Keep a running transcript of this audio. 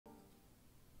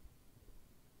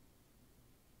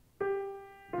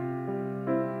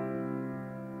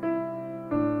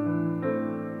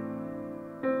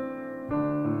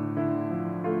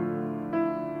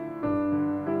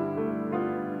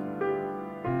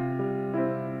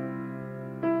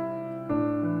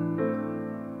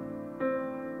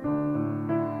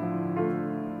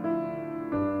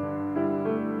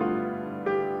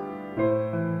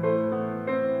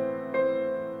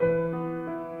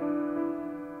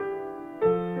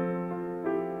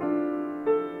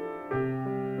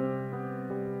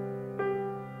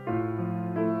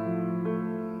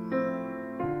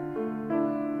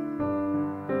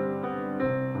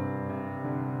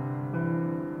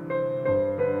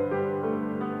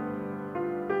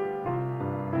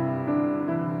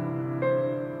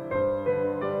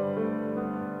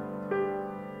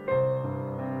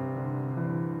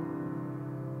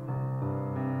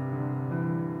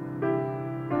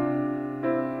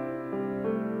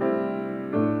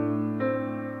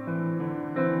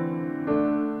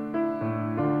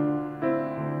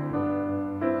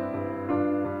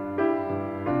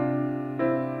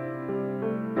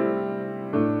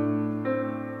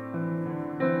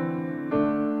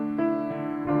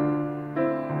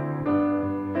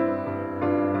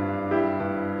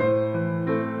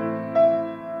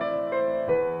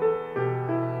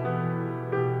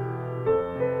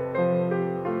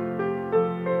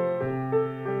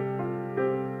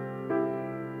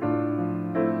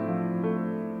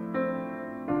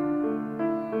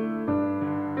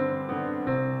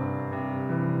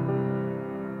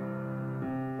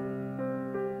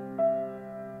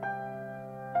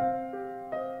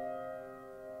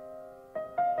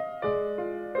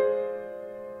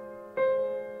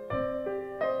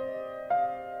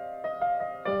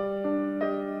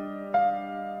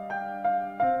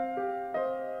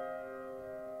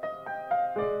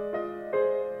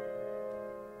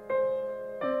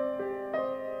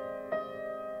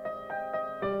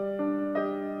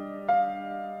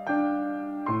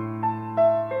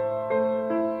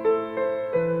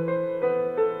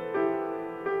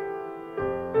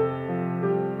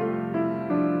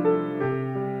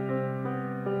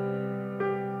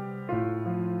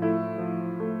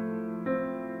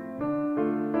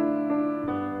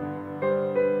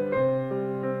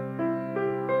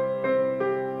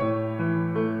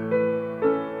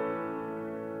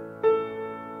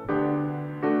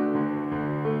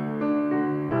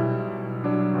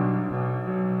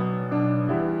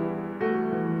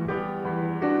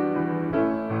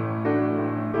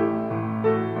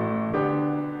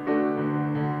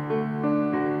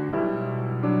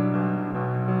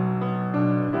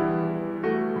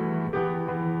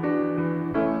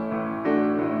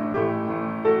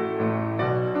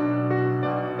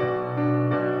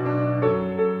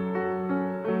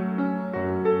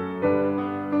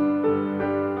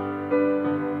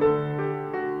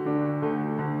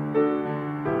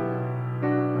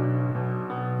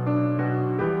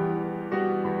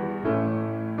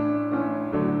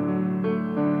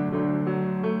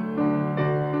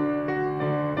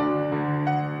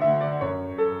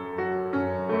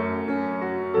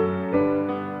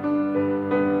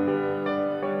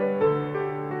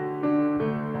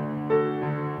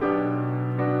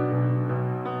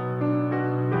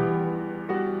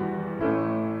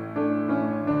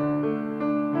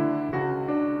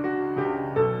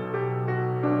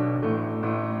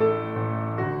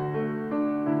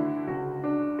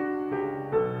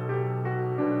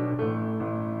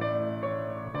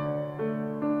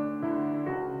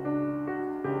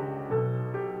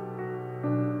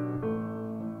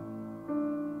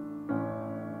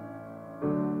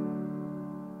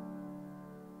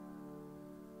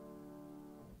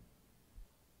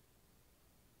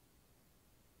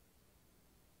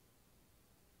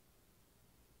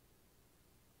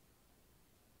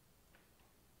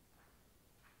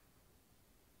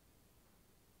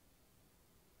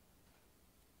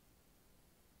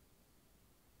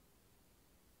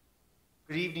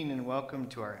Good evening and welcome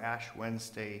to our Ash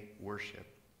Wednesday worship.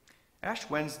 Ash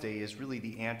Wednesday is really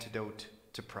the antidote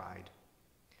to pride.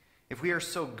 If we are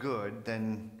so good,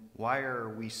 then why are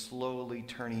we slowly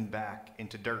turning back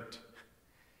into dirt?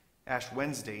 Ash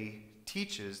Wednesday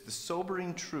teaches the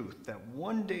sobering truth that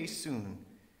one day soon,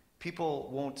 people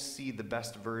won't see the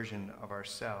best version of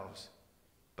ourselves,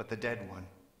 but the dead one.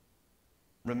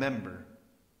 Remember,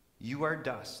 you are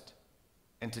dust,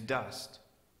 and to dust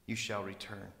you shall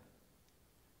return.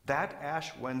 That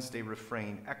Ash Wednesday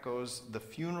refrain echoes the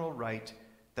funeral rite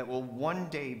that will one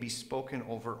day be spoken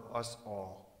over us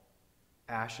all.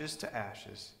 Ashes to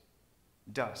ashes,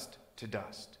 dust to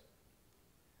dust.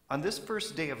 On this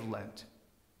first day of Lent,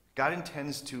 God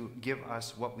intends to give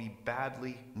us what we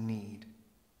badly need: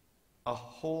 a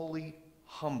holy,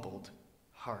 humbled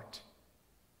heart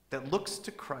that looks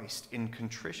to Christ in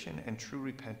contrition and true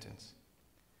repentance.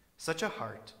 Such a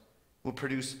heart will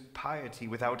produce piety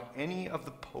without any of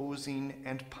the posing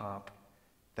and pomp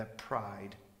that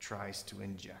pride tries to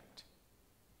inject.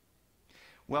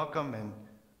 Welcome, and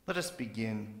let us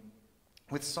begin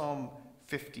with Psalm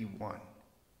 51.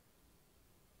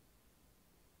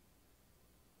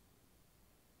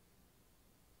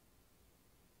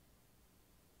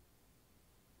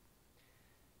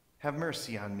 Have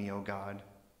mercy on me, O God,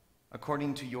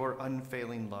 according to your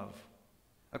unfailing love.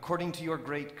 According to your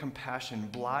great compassion,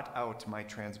 blot out my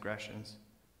transgressions.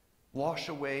 Wash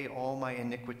away all my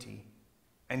iniquity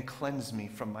and cleanse me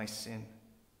from my sin.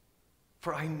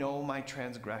 For I know my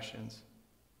transgressions,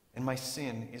 and my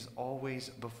sin is always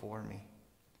before me.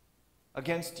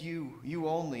 Against you, you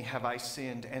only, have I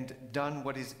sinned and done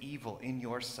what is evil in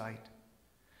your sight,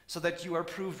 so that you are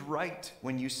proved right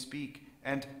when you speak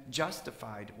and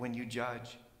justified when you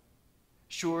judge.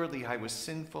 Surely I was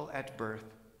sinful at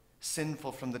birth,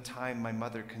 sinful from the time my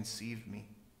mother conceived me.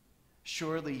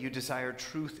 Surely you desire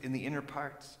truth in the inner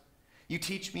parts. You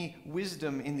teach me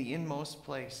wisdom in the inmost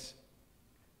place.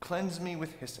 Cleanse me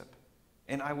with hyssop,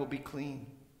 and I will be clean.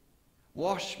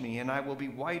 Wash me, and I will be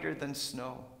whiter than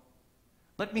snow.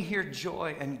 Let me hear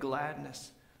joy and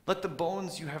gladness. Let the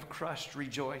bones you have crushed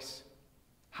rejoice.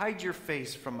 Hide your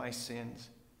face from my sins,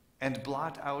 and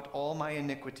blot out all my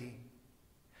iniquity.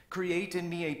 Create in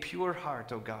me a pure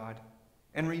heart, O God,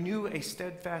 and renew a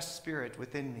steadfast spirit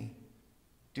within me.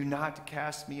 Do not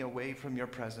cast me away from your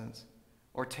presence,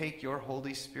 or take your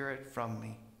Holy Spirit from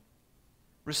me.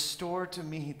 Restore to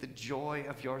me the joy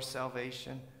of your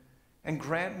salvation, and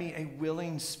grant me a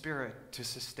willing spirit to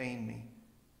sustain me.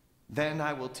 Then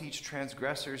I will teach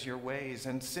transgressors your ways,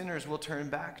 and sinners will turn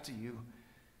back to you.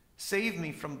 Save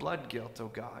me from blood guilt, O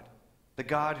God, the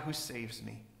God who saves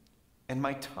me, and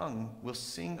my tongue will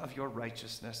sing of your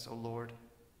righteousness, O Lord.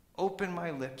 Open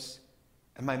my lips,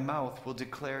 and my mouth will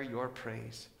declare your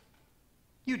praise.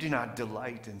 You do not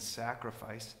delight in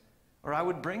sacrifice, or I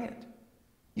would bring it.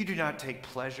 You do not take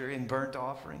pleasure in burnt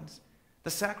offerings.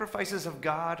 The sacrifices of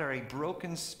God are a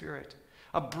broken spirit,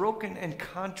 a broken and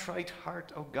contrite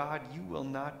heart, O God, you will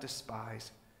not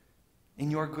despise.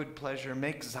 In your good pleasure,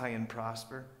 make Zion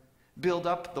prosper. Build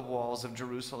up the walls of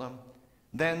Jerusalem.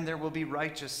 Then there will be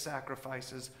righteous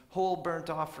sacrifices, whole burnt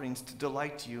offerings to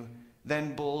delight you.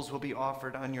 Then bulls will be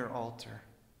offered on your altar.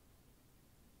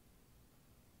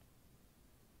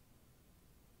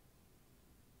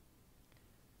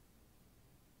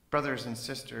 Brothers and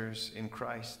sisters in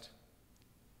Christ,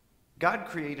 God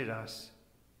created us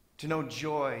to know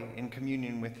joy in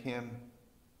communion with Him,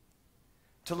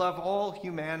 to love all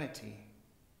humanity,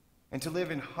 and to live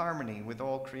in harmony with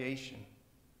all creation.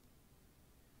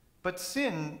 But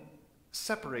sin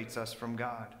separates us from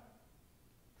God,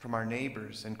 from our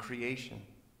neighbors and creation.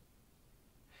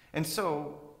 And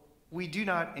so we do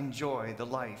not enjoy the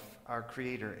life our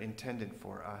Creator intended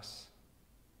for us.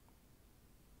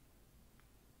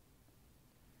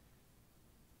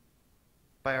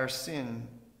 By our sin,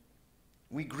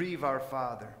 we grieve our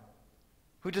Father,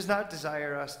 who does not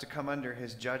desire us to come under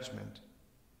his judgment,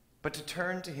 but to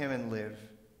turn to him and live.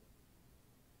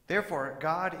 Therefore,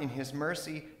 God, in his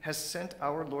mercy, has sent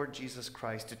our Lord Jesus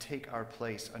Christ to take our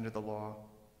place under the law,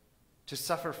 to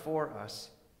suffer for us,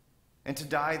 and to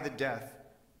die the death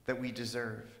that we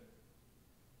deserve.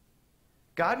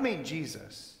 God made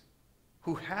Jesus,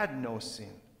 who had no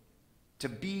sin, to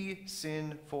be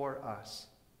sin for us,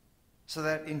 so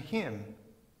that in him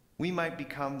we might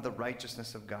become the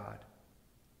righteousness of God.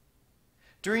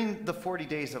 During the 40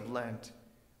 days of Lent,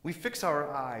 we fix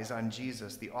our eyes on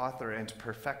Jesus, the author and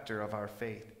perfecter of our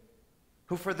faith,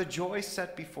 who for the joy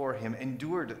set before him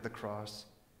endured the cross,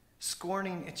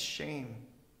 scorning its shame,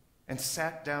 and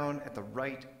sat down at the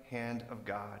right hand of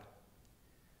God.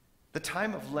 The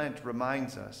time of Lent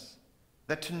reminds us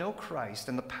that to know Christ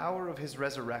and the power of his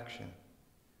resurrection,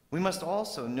 we must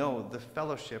also know the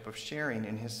fellowship of sharing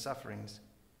in his sufferings,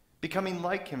 becoming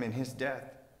like him in his death.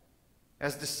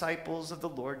 As disciples of the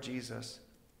Lord Jesus,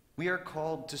 we are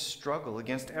called to struggle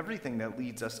against everything that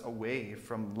leads us away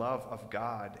from love of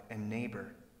God and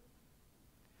neighbor.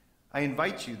 I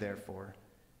invite you, therefore,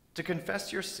 to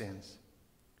confess your sins,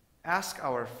 ask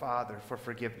our Father for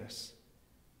forgiveness,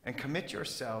 and commit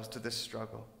yourselves to this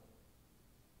struggle.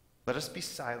 Let us be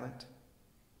silent.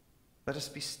 Let us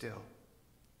be still.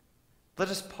 Let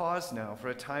us pause now for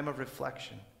a time of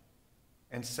reflection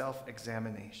and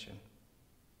self-examination.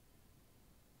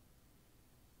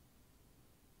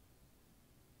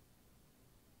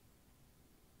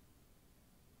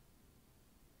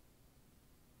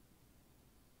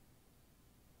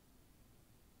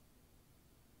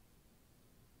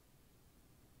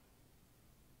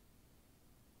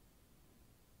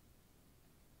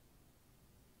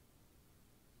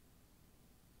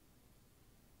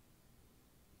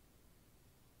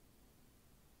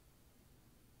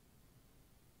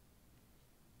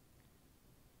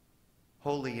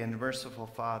 Holy and merciful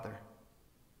Father,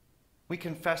 we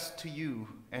confess to you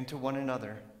and to one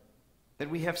another that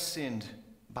we have sinned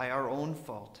by our own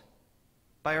fault,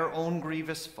 by our own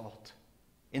grievous fault,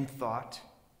 in thought,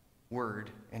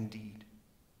 word, and deed,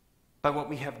 by what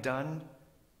we have done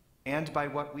and by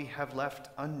what we have left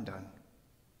undone.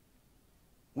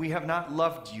 We have not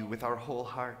loved you with our whole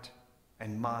heart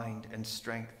and mind and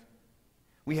strength.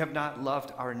 We have not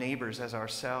loved our neighbors as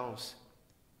ourselves.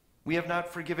 We have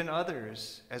not forgiven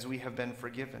others as we have been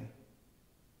forgiven.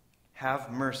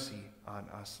 Have mercy on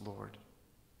us, Lord.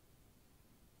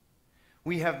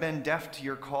 We have been deaf to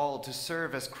your call to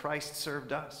serve as Christ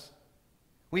served us.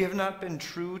 We have not been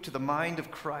true to the mind of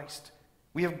Christ.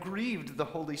 We have grieved the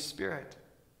Holy Spirit.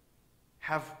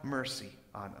 Have mercy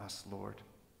on us, Lord.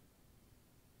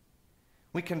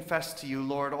 We confess to you,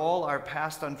 Lord, all our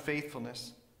past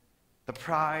unfaithfulness, the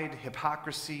pride,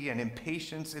 hypocrisy, and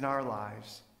impatience in our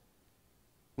lives.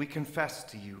 We confess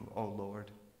to you, O Lord,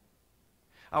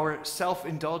 our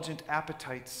self-indulgent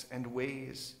appetites and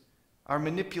ways, our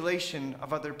manipulation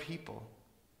of other people.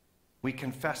 We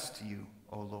confess to you,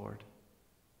 O Lord,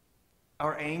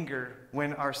 our anger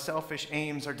when our selfish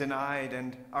aims are denied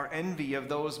and our envy of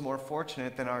those more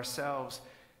fortunate than ourselves.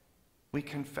 We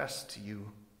confess to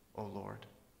you, O Lord,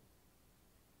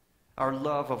 our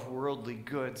love of worldly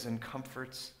goods and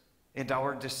comforts and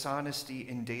our dishonesty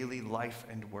in daily life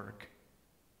and work.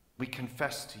 We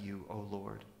confess to you, O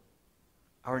Lord,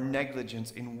 our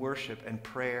negligence in worship and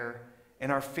prayer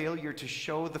and our failure to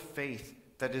show the faith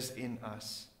that is in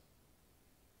us.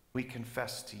 We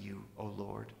confess to you, O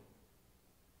Lord.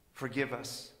 Forgive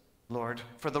us, Lord,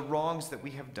 for the wrongs that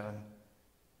we have done,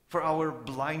 for our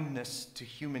blindness to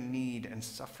human need and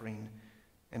suffering,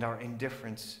 and our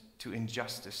indifference to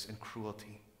injustice and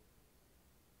cruelty.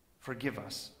 Forgive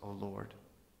us, O Lord,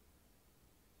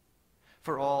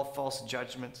 for all false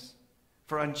judgments,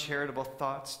 for uncharitable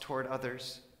thoughts toward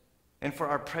others, and for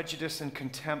our prejudice and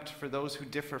contempt for those who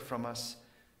differ from us.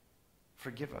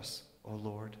 Forgive us, O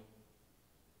Lord.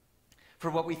 For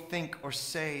what we think or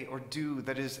say or do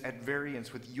that is at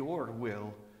variance with your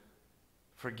will,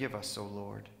 forgive us, O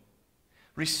Lord.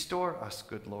 Restore us,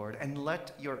 good Lord, and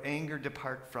let your anger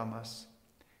depart from us.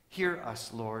 Hear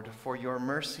us, Lord, for your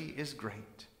mercy is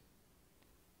great.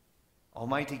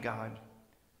 Almighty God,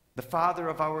 the Father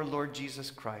of our Lord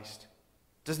Jesus Christ,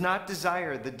 does not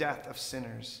desire the death of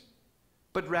sinners,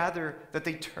 but rather that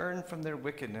they turn from their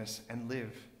wickedness and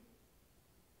live.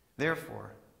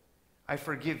 Therefore, I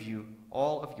forgive you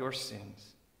all of your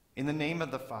sins, in the name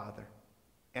of the Father,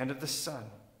 and of the Son,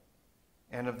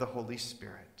 and of the Holy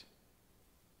Spirit.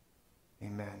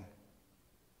 Amen.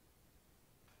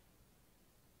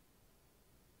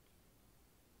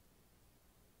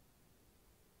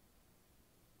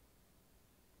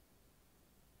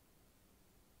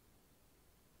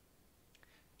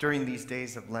 During these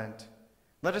days of Lent,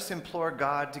 let us implore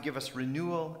God to give us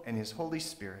renewal and his Holy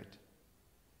Spirit.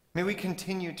 May we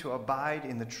continue to abide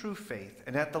in the true faith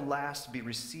and at the last be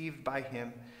received by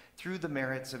him through the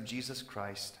merits of Jesus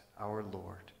Christ, our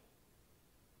Lord.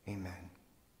 Amen.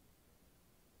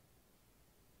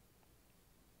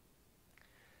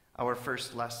 Our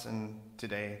first lesson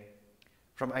today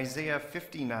from Isaiah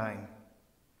 59,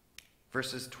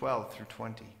 verses 12 through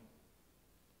 20.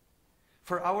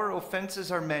 For our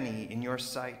offenses are many in your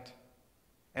sight,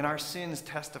 and our sins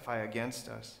testify against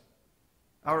us.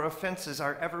 Our offenses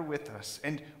are ever with us,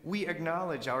 and we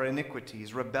acknowledge our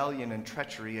iniquities, rebellion, and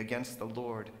treachery against the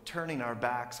Lord, turning our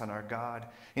backs on our God,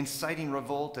 inciting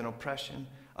revolt and oppression,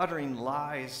 uttering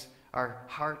lies our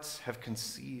hearts have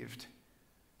conceived,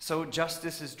 So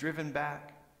justice is driven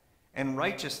back, and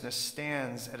righteousness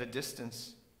stands at a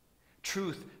distance.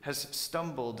 Truth has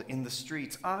stumbled in the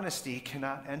streets. Honesty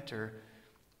cannot enter.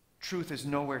 Truth is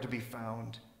nowhere to be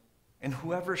found, and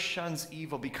whoever shuns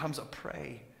evil becomes a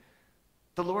prey.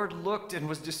 The Lord looked and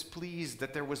was displeased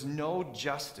that there was no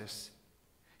justice.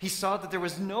 He saw that there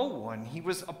was no one. He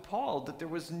was appalled that there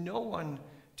was no one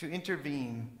to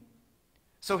intervene.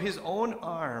 So his own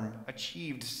arm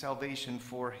achieved salvation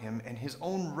for him, and his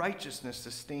own righteousness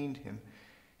sustained him.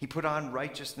 He put on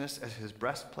righteousness as his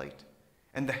breastplate,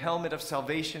 and the helmet of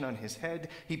salvation on his head.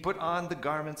 He put on the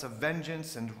garments of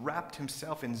vengeance and wrapped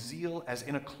himself in zeal as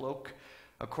in a cloak.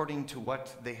 According to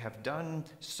what they have done,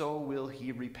 so will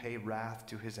he repay wrath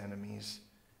to his enemies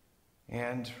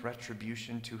and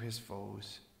retribution to his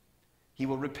foes. He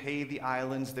will repay the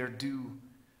islands their due.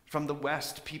 From the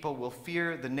west, people will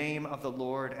fear the name of the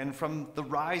Lord, and from the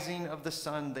rising of the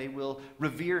sun, they will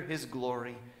revere his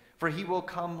glory. For he will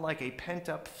come like a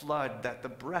pent-up flood that the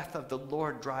breath of the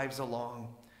Lord drives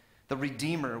along. The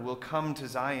Redeemer will come to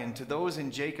Zion, to those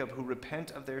in Jacob who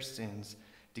repent of their sins,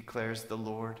 declares the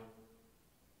Lord.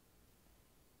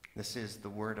 This is the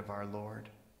word of our Lord.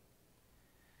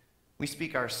 We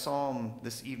speak our psalm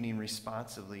this evening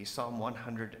responsively, Psalm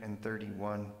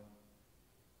 131.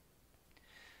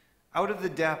 Out of the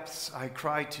depths I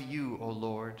cry to you, O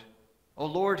Lord. O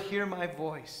Lord, hear my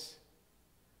voice.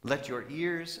 Let your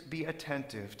ears be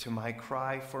attentive to my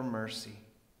cry for mercy.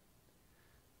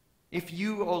 If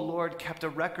you, O Lord, kept a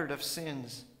record of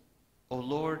sins, O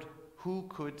Lord, who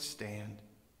could stand?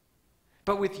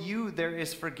 But with you there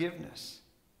is forgiveness.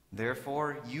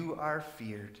 Therefore you are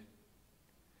feared.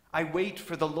 I wait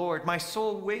for the Lord. My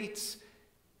soul waits,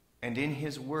 and in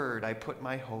his word I put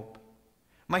my hope.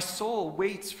 My soul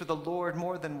waits for the Lord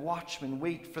more than watchmen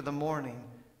wait for the morning,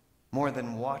 more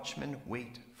than watchmen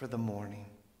wait for the morning.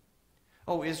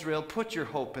 O Israel, put your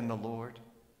hope in the Lord.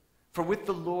 For with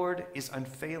the Lord is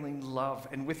unfailing love,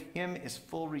 and with him is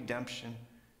full redemption.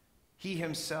 He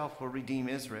himself will redeem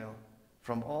Israel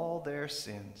from all their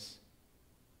sins.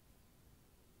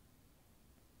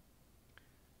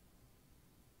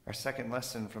 Our second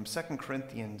lesson from 2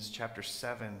 Corinthians chapter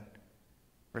 7,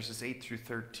 verses 8 through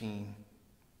 13.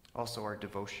 Also our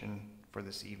devotion for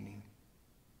this evening.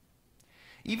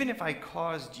 Even if I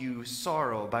caused you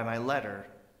sorrow by my letter,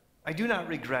 I do not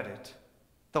regret it.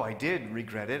 Though I did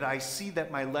regret it, I see that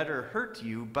my letter hurt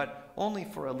you, but only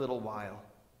for a little while.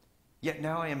 Yet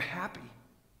now I am happy,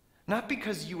 not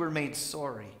because you were made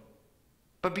sorry,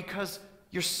 but because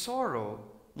your sorrow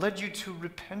led you to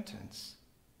repentance.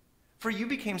 For you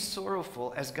became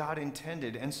sorrowful as God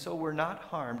intended, and so were not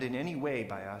harmed in any way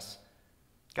by us.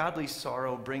 Godly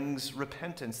sorrow brings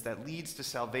repentance that leads to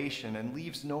salvation and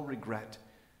leaves no regret,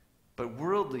 but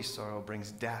worldly sorrow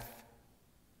brings death.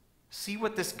 See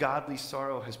what this godly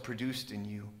sorrow has produced in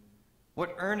you.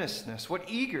 What earnestness, what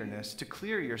eagerness to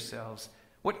clear yourselves,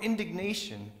 what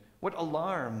indignation, what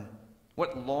alarm,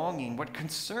 what longing, what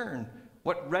concern,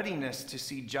 what readiness to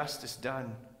see justice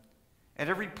done. At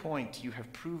every point you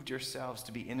have proved yourselves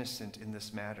to be innocent in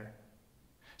this matter.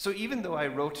 So even though I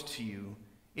wrote to you,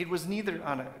 it was neither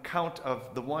on account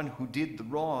of the one who did the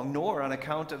wrong, nor on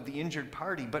account of the injured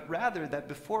party, but rather that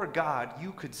before God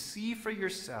you could see for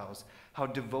yourselves how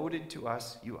devoted to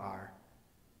us you are.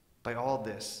 By all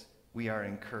this we are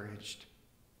encouraged.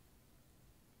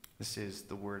 This is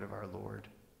the word of our Lord.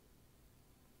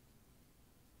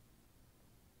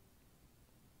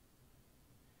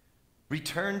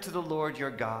 Return to the Lord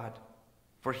your God,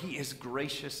 for he is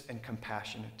gracious and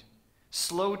compassionate,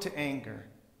 slow to anger,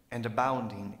 and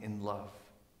abounding in love.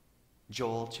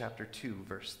 Joel chapter 2,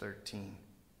 verse 13.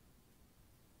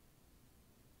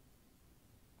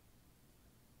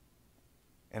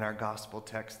 And our gospel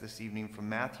text this evening from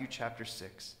Matthew chapter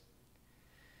 6.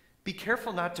 Be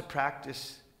careful not to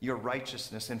practice your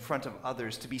righteousness in front of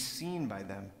others to be seen by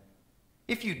them.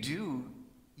 If you do,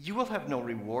 you will have no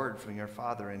reward from your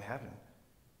Father in heaven.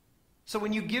 So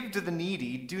when you give to the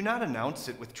needy, do not announce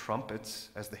it with trumpets,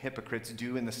 as the hypocrites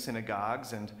do in the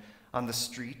synagogues and on the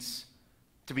streets,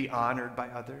 to be honored by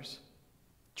others.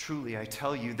 Truly, I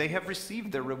tell you, they have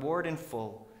received their reward in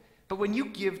full. But when you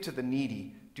give to the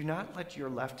needy, do not let your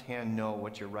left hand know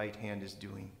what your right hand is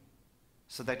doing,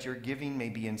 so that your giving may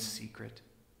be in secret.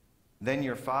 Then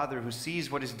your Father who sees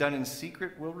what is done in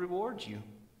secret will reward you.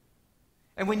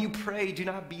 And when you pray, do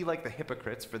not be like the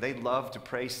hypocrites, for they love to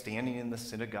pray standing in the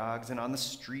synagogues and on the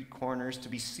street corners to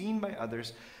be seen by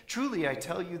others. Truly, I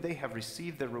tell you, they have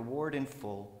received their reward in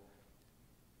full.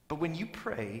 But when you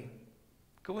pray,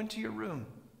 go into your room,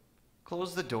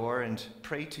 close the door, and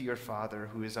pray to your Father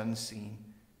who is unseen.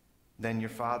 Then your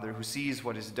Father who sees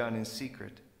what is done in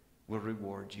secret will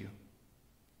reward you.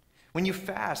 When you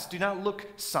fast, do not look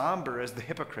somber as the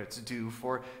hypocrites do,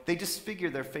 for they disfigure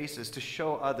their faces to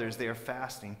show others they are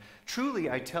fasting. Truly,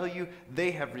 I tell you,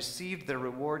 they have received their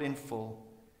reward in full.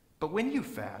 But when you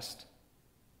fast,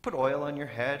 put oil on your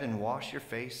head and wash your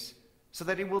face, so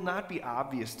that it will not be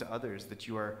obvious to others that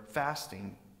you are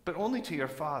fasting, but only to your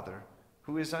Father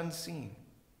who is unseen.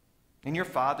 And your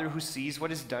Father who sees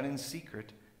what is done in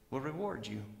secret will reward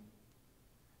you.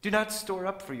 Do not store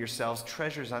up for yourselves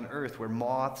treasures on earth where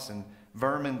moths and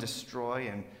vermin destroy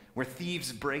and where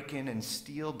thieves break in and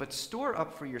steal, but store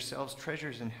up for yourselves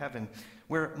treasures in heaven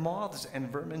where moths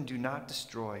and vermin do not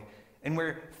destroy and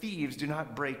where thieves do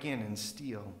not break in and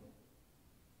steal.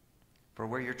 For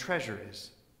where your treasure is,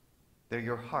 there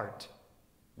your heart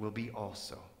will be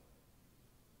also.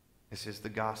 This is the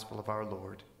gospel of our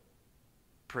Lord.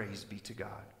 Praise be to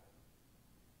God.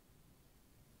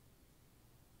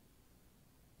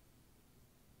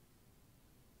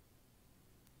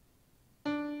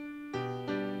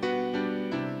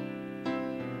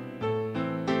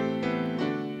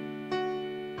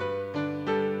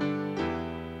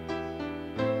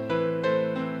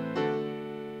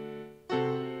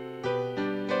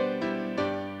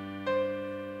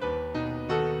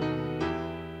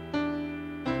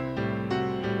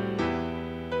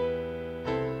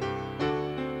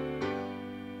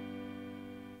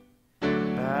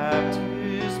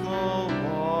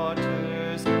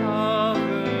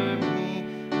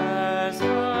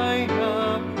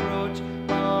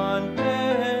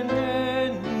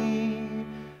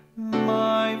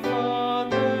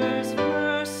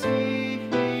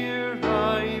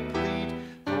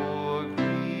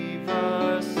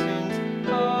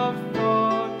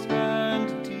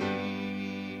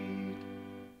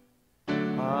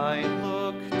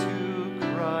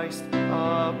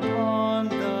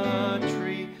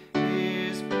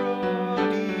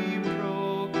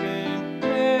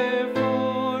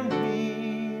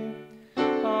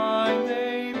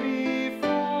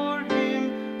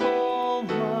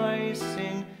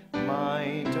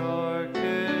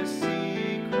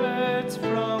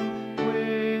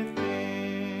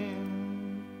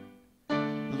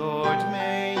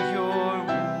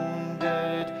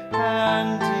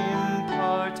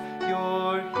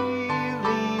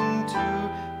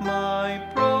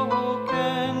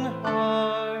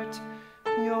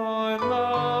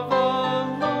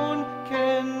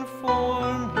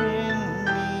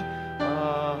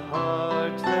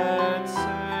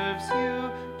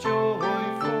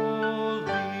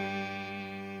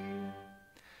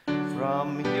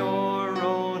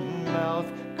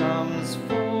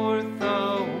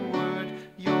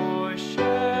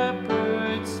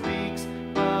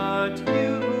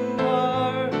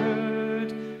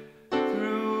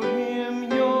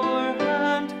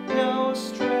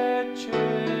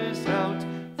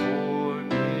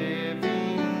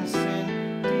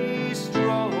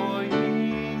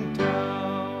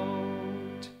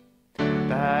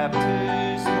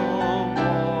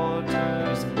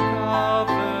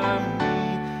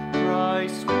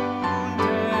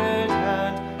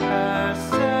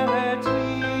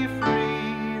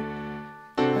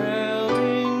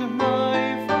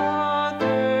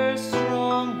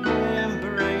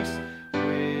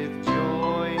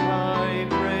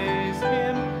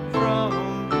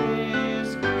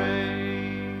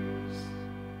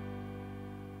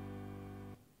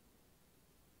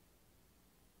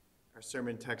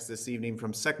 Sermon text this evening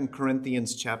from 2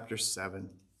 Corinthians chapter 7.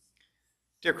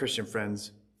 Dear Christian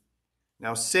friends,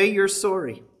 now say you're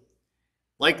sorry.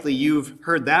 Likely you've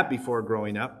heard that before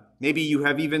growing up. Maybe you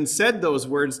have even said those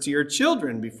words to your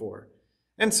children before.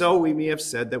 And so we may have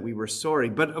said that we were sorry.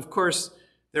 But of course,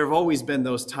 there have always been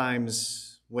those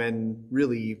times when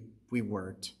really we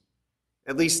weren't.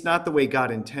 At least not the way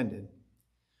God intended.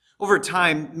 Over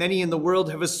time, many in the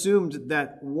world have assumed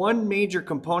that one major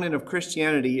component of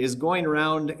Christianity is going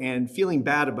around and feeling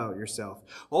bad about yourself,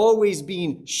 always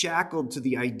being shackled to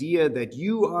the idea that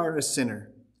you are a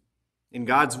sinner. In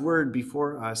God's word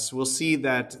before us, we'll see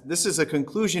that this is a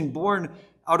conclusion born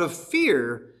out of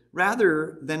fear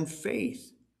rather than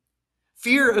faith.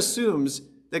 Fear assumes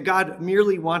that God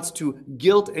merely wants to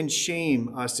guilt and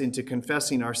shame us into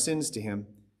confessing our sins to him,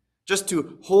 just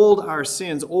to hold our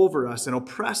sins over us and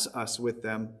oppress us with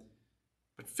them.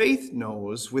 But faith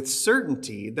knows with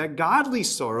certainty that godly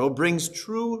sorrow brings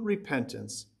true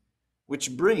repentance,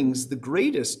 which brings the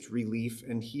greatest relief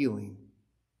and healing.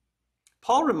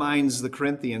 Paul reminds the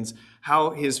Corinthians how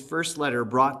his first letter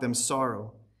brought them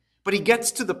sorrow, but he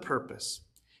gets to the purpose.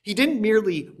 He didn't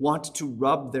merely want to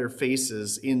rub their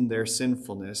faces in their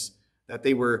sinfulness that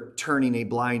they were turning a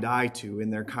blind eye to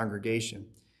in their congregation.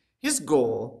 His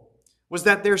goal was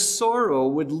that their sorrow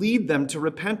would lead them to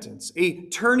repentance, a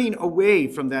turning away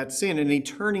from that sin and a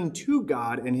turning to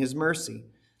God and his mercy.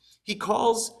 He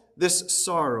calls this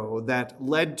sorrow that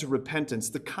led to repentance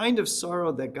the kind of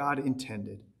sorrow that God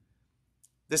intended.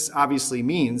 This obviously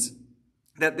means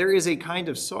that there is a kind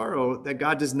of sorrow that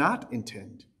God does not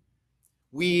intend.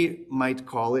 We might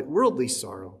call it worldly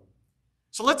sorrow.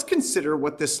 So let's consider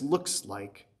what this looks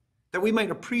like, that we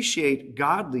might appreciate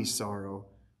godly sorrow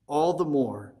all the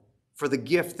more for the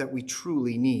gift that we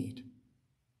truly need.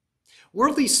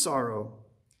 Worldly sorrow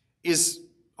is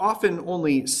often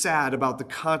only sad about the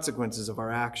consequences of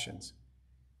our actions.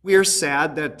 We are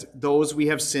sad that those we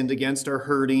have sinned against are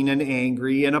hurting and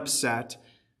angry and upset,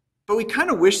 but we kind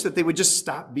of wish that they would just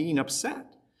stop being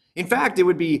upset. In fact, it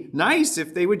would be nice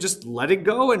if they would just let it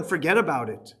go and forget about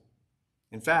it.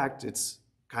 In fact, it's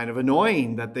kind of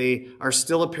annoying that they are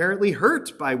still apparently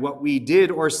hurt by what we did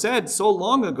or said so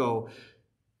long ago.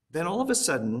 Then all of a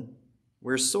sudden,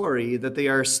 we're sorry that they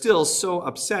are still so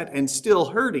upset and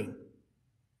still hurting.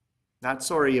 Not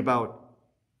sorry about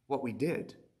what we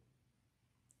did.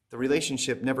 The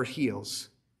relationship never heals.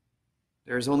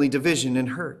 There is only division and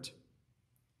hurt.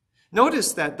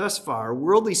 Notice that thus far,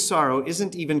 worldly sorrow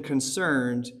isn't even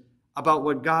concerned about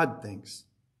what God thinks.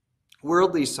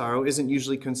 Worldly sorrow isn't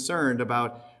usually concerned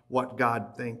about what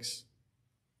God thinks.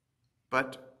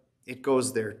 But it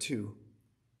goes there too.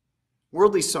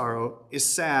 Worldly sorrow is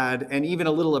sad and even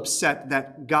a little upset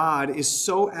that God is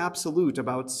so absolute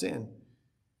about sin.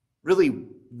 Really,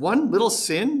 one little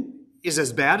sin is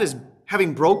as bad as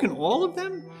having broken all of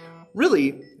them?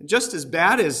 Really, just as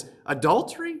bad as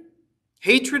adultery?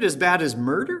 Hatred as bad as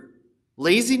murder?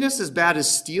 Laziness as bad as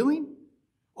stealing?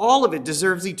 All of it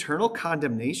deserves eternal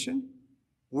condemnation.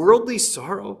 Worldly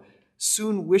sorrow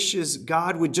soon wishes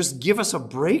God would just give us a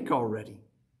break already.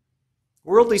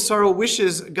 Worldly sorrow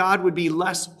wishes God would be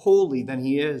less holy than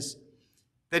he is,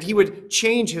 that he would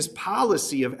change his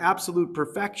policy of absolute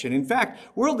perfection. In fact,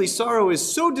 worldly sorrow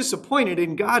is so disappointed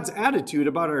in God's attitude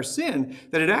about our sin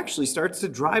that it actually starts to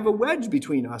drive a wedge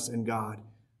between us and God.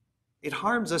 It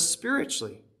harms us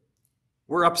spiritually.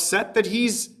 We're upset that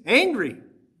he's angry.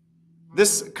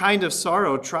 This kind of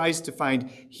sorrow tries to find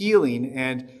healing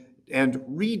and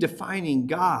redefining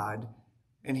God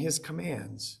and his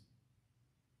commands.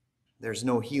 There's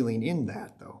no healing in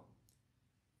that, though.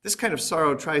 This kind of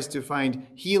sorrow tries to find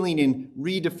healing in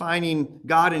redefining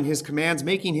God and his commands,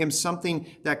 making him something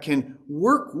that can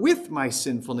work with my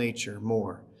sinful nature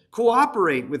more,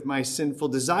 cooperate with my sinful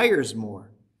desires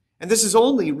more. And this is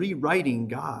only rewriting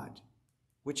God,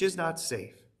 which is not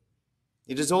safe.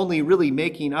 It is only really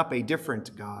making up a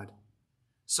different God.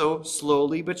 So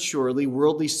slowly but surely,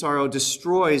 worldly sorrow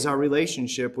destroys our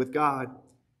relationship with God.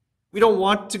 We don't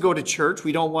want to go to church.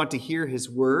 We don't want to hear his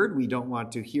word. We don't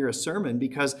want to hear a sermon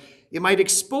because it might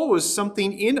expose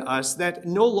something in us that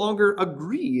no longer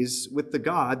agrees with the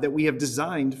God that we have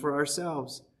designed for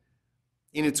ourselves.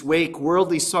 In its wake,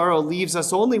 worldly sorrow leaves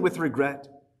us only with regret.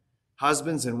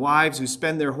 Husbands and wives who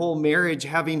spend their whole marriage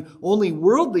having only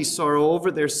worldly sorrow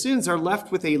over their sins are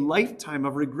left with a lifetime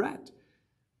of regret.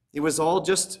 It was all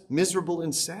just miserable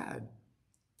and sad.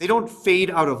 They don't fade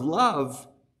out of love.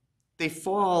 They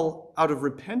fall out of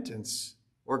repentance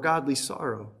or godly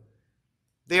sorrow.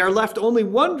 They are left only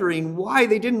wondering why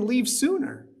they didn't leave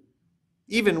sooner.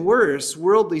 Even worse,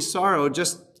 worldly sorrow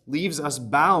just leaves us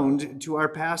bound to our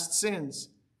past sins.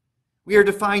 We are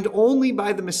defined only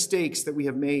by the mistakes that we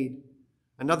have made.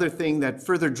 Another thing that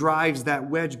further drives that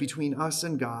wedge between us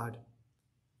and God.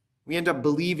 We end up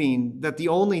believing that the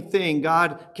only thing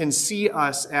God can see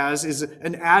us as is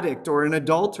an addict or an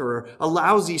adulterer, a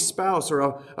lousy spouse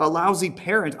or a lousy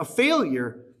parent, a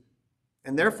failure.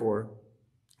 And therefore,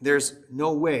 there's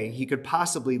no way he could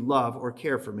possibly love or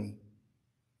care for me.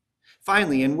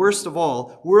 Finally, and worst of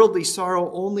all, worldly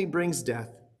sorrow only brings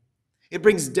death. It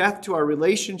brings death to our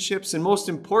relationships, and most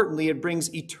importantly, it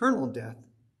brings eternal death.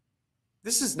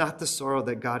 This is not the sorrow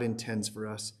that God intends for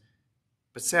us.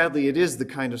 But sadly, it is the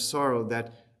kind of sorrow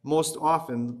that most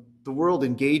often the world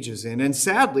engages in, and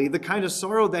sadly, the kind of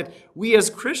sorrow that we as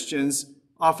Christians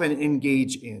often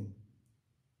engage in.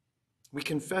 We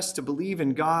confess to believe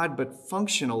in God, but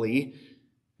functionally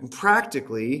and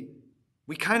practically,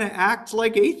 we kind of act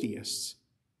like atheists,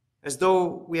 as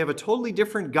though we have a totally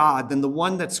different God than the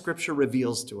one that Scripture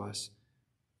reveals to us.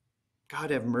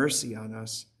 God, have mercy on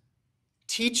us.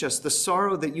 Teach us the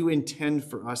sorrow that you intend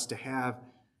for us to have,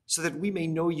 so that we may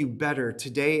know you better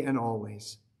today and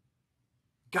always.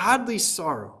 Godly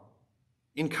sorrow,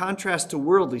 in contrast to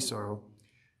worldly sorrow,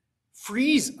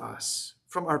 frees us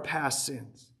from our past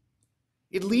sins.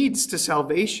 It leads to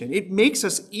salvation. It makes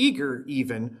us eager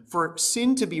even for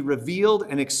sin to be revealed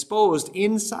and exposed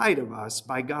inside of us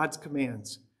by God's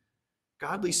commands.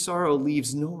 Godly sorrow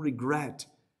leaves no regret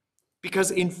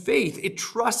because in faith it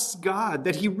trusts God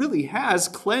that he really has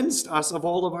cleansed us of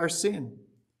all of our sin.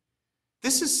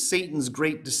 This is Satan's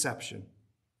great deception.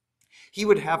 He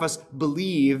would have us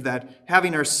believe that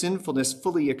having our sinfulness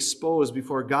fully exposed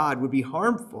before God would be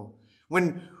harmful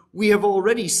when we have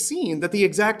already seen that the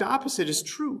exact opposite is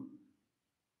true.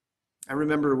 I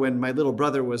remember when my little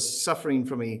brother was suffering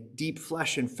from a deep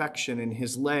flesh infection in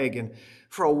his leg, and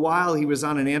for a while he was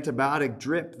on an antibiotic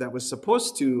drip that was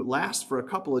supposed to last for a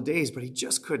couple of days, but he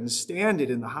just couldn't stand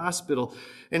it in the hospital,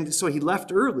 and so he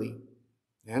left early.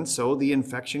 And so the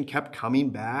infection kept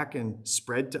coming back and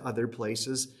spread to other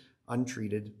places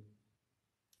untreated.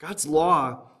 God's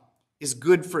law is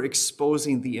good for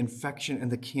exposing the infection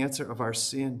and the cancer of our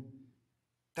sin.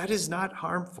 That is not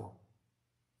harmful.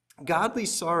 Godly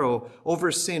sorrow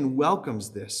over sin welcomes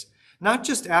this, not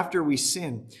just after we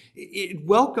sin. It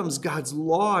welcomes God's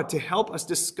law to help us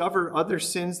discover other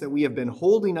sins that we have been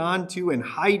holding on to and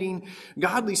hiding.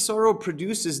 Godly sorrow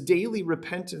produces daily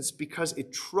repentance because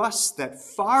it trusts that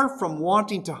far from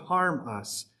wanting to harm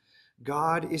us,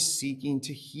 God is seeking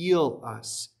to heal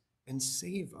us and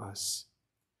save us.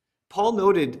 Paul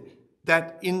noted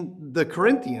that in the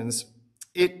Corinthians,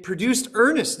 it produced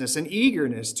earnestness and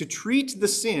eagerness to treat the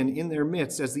sin in their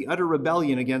midst as the utter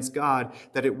rebellion against God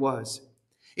that it was.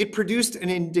 It produced an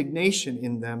indignation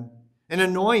in them, an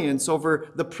annoyance over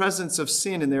the presence of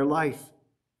sin in their life.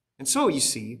 And so, you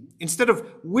see, instead of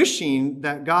wishing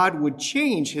that God would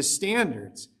change his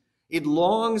standards, it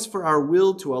longs for our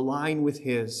will to align with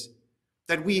his,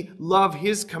 that we love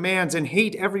his commands and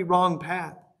hate every wrong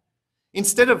path.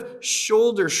 Instead of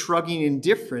shoulder-shrugging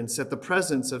indifference at the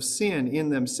presence of sin in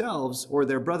themselves or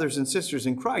their brothers and sisters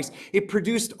in Christ, it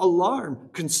produced alarm,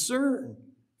 concern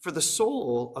for the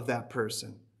soul of that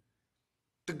person.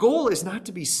 The goal is not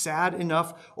to be sad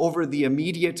enough over the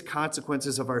immediate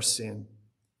consequences of our sin.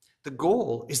 The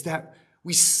goal is that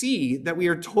we see that we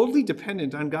are totally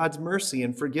dependent on God's mercy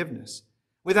and forgiveness,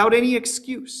 without any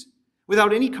excuse,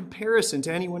 without any comparison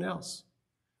to anyone else.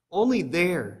 Only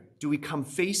there do we come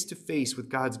face to face with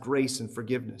God's grace and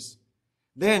forgiveness.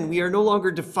 Then we are no longer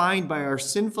defined by our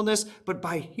sinfulness, but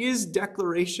by his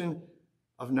declaration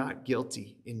of not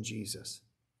guilty in Jesus.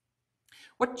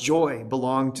 What joy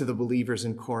belonged to the believers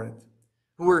in Corinth,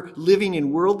 who were living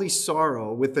in worldly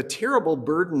sorrow with the terrible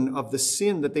burden of the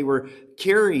sin that they were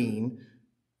carrying,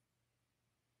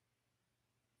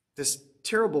 this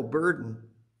terrible burden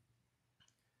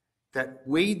that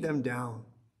weighed them down.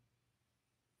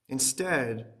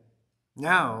 Instead,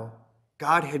 now,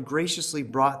 God had graciously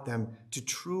brought them to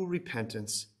true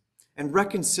repentance and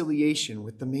reconciliation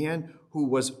with the man who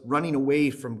was running away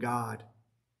from God.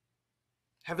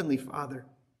 Heavenly Father,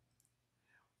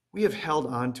 we have held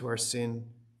on to our sin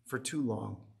for too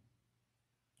long.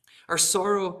 Our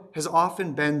sorrow has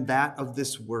often been that of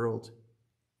this world.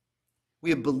 We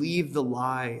have believed the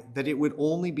lie that it would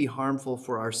only be harmful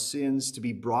for our sins to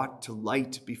be brought to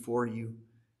light before you.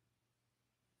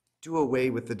 Do away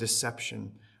with the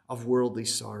deception of worldly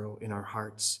sorrow in our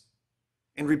hearts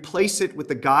and replace it with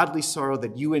the godly sorrow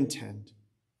that you intend.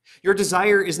 Your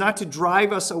desire is not to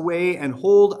drive us away and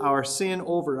hold our sin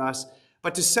over us,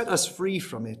 but to set us free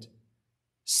from it,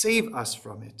 save us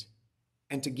from it,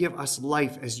 and to give us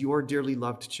life as your dearly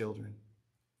loved children.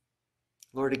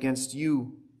 Lord, against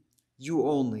you, you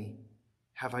only,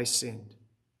 have I sinned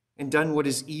and done what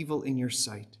is evil in your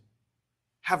sight.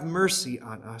 Have mercy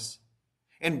on us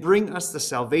and bring us the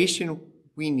salvation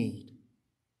we need,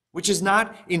 which is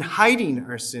not in hiding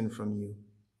our sin from you,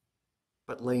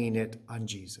 but laying it on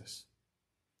Jesus.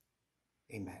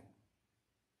 Amen.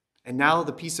 And now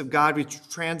the peace of God, which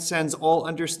transcends all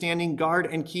understanding, guard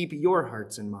and keep your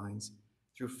hearts and minds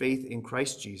through faith in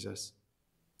Christ Jesus.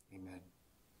 Amen.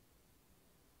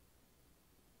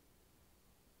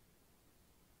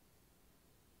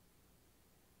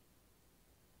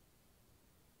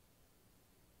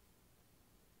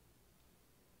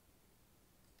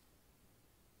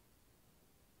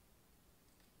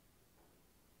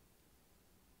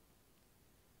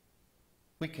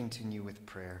 We continue with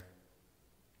prayer.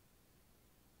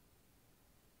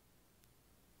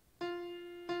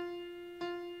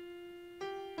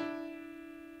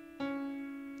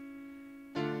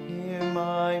 Hear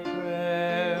my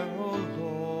prayer, O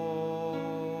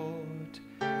Lord.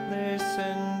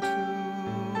 Listen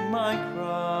to my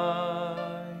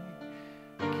cry.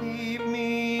 Keep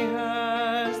me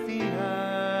as the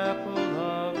apple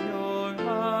of your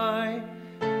eye.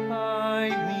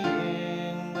 Hide me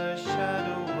in the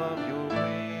shadow of your wings.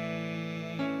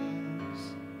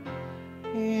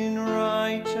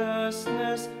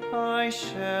 I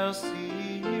shall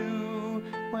see you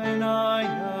when I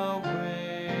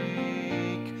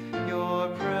awake. Your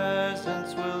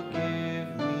presence will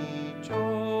give me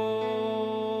joy.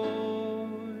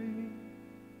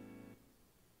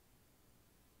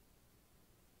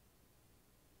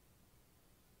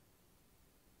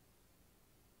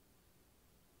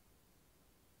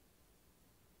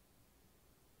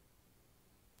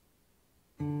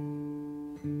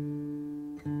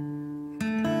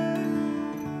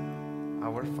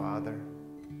 Our Father,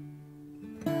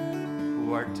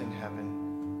 who art in heaven,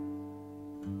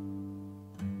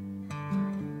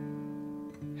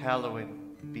 hallowed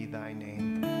be thy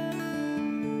name.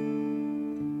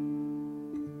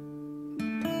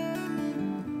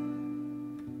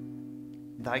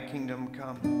 Thy kingdom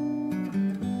come.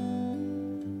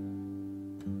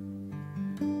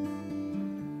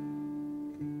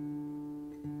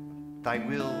 Thy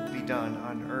will be done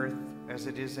on earth as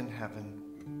it is in heaven.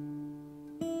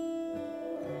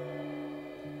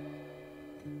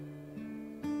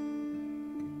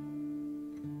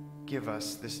 Give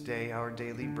us this day our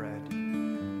daily bread.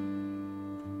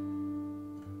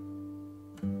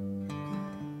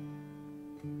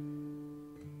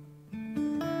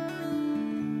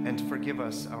 And forgive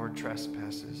us our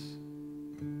trespasses.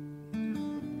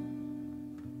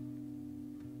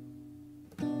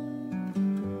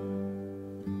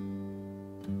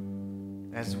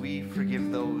 As we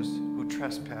forgive those who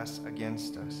trespass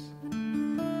against us.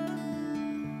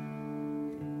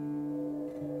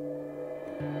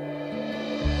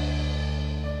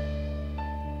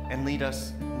 And lead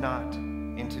us not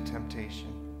into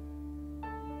temptation,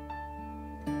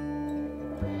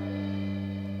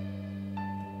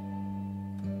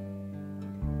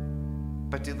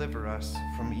 but deliver us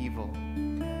from evil.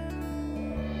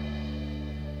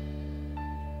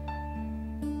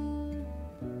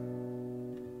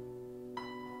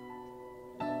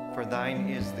 For thine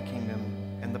is the kingdom,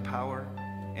 and the power,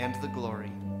 and the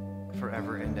glory,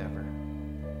 forever and ever.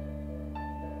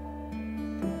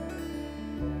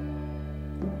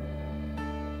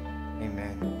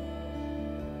 Amen.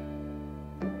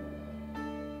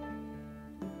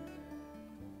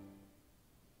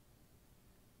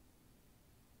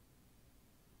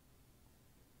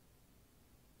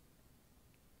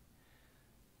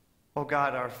 O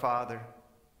God, our Father,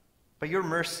 by your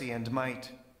mercy and might,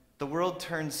 the world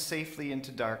turns safely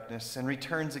into darkness and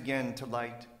returns again to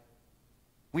light.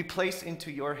 We place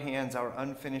into your hands our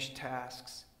unfinished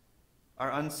tasks,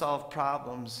 our unsolved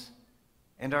problems,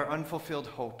 and our unfulfilled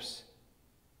hopes,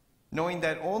 knowing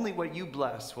that only what you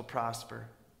bless will prosper.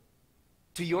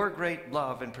 To your great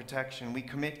love and protection, we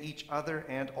commit each other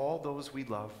and all those we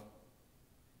love,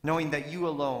 knowing that you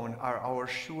alone are our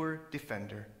sure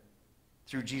defender,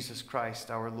 through Jesus Christ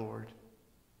our Lord.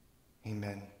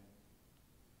 Amen.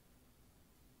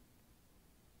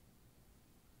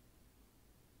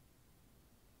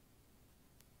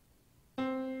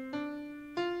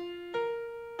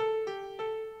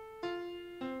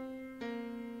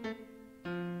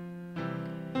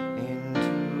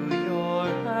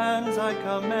 I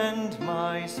commend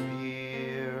my spirit.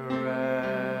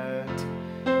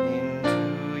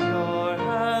 Into your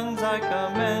hands I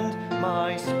commend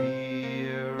my spirit.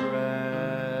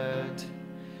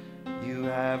 You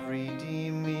have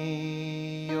redeemed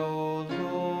me, O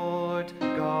Lord,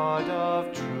 God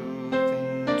of truth.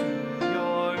 Into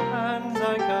your hands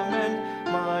I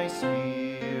commend my spirit.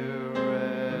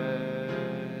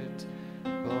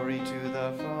 Glory to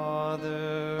the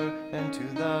Father, and to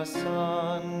the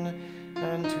Son,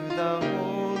 and to the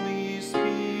Holy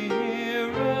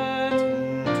Spirit.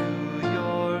 Into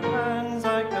your hands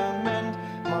I commend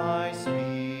my spirit.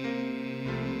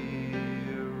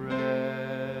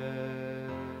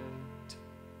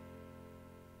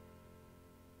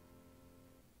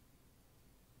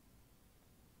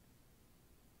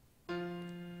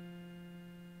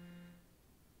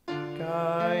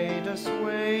 Guide us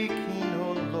waking,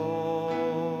 O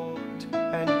Lord,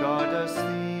 and guard us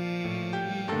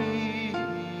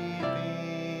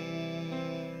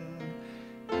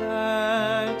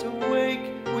that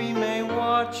awake we may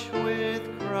watch with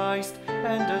Christ,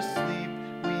 and asleep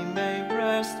we may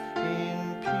rest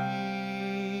in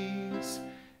peace.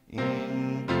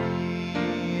 In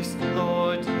peace,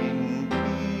 Lord, in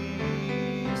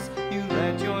peace. You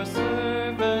let your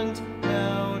servant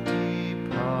now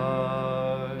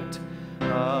depart.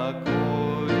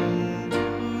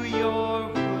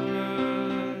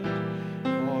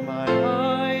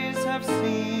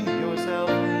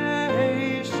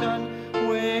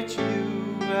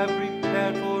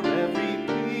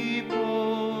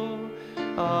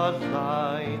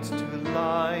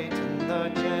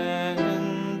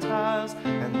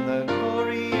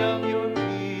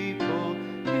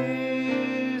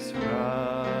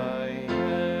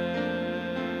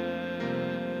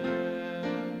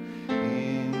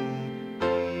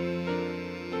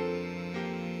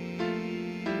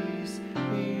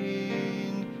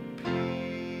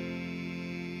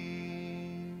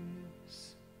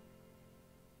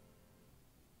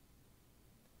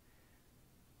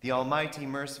 the Almighty,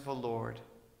 merciful Lord,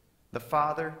 the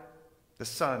Father, the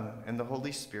Son, and the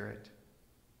Holy Spirit,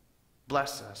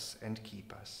 bless us and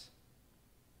keep us.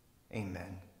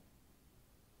 Amen.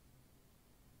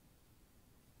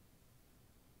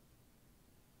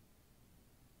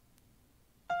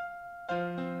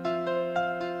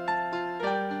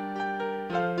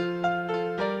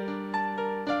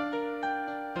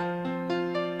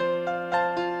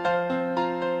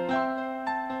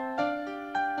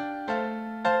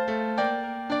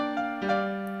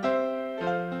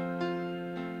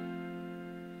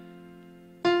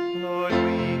 Lord,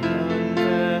 we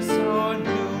confess our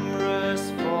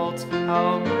numerous faults,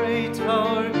 how great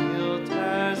our guilt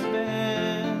has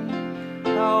been,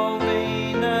 how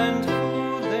vain and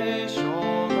foolish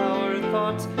all our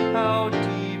thoughts, how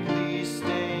deeply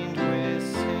stained with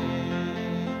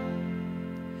sin.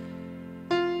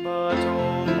 But,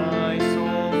 oh my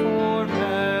soul,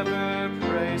 forever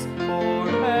praise,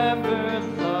 forever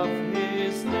love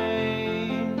his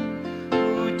name,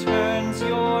 who turns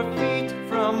your feet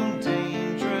from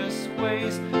dangerous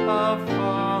ways of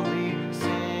folly,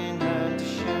 sin, and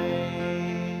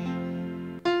shame.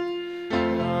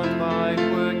 Not by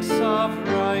works of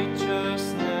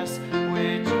righteousness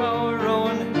which our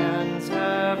own hands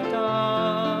have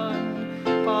done,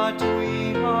 but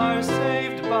we are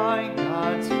saved by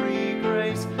God's free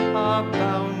grace,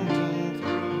 abounding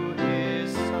through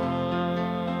his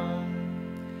Son.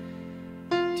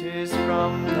 'Tis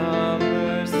from the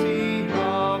mercy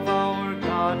of our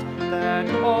God that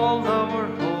all our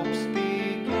hopes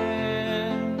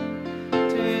begin.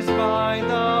 'Tis by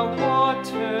the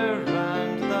water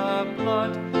and the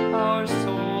blood our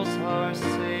souls are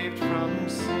saved from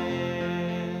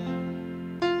sin.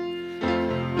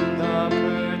 Through the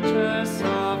purchase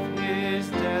of his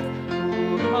death,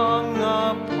 who hung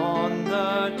upon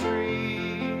the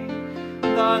tree,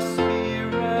 the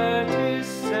Spirit is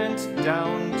sent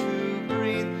down to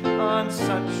breathe on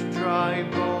such dry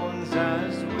bones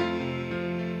as we.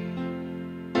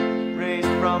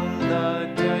 Raised from the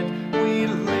dead, we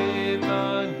live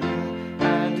anew,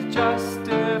 and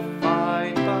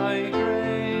justified by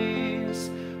grace,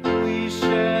 we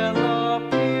shall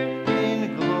appear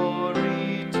in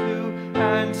glory too,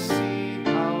 and see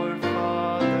our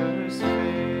Father's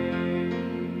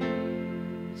face.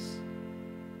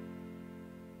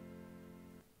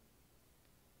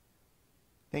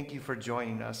 Thank you for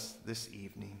joining us this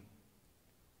evening.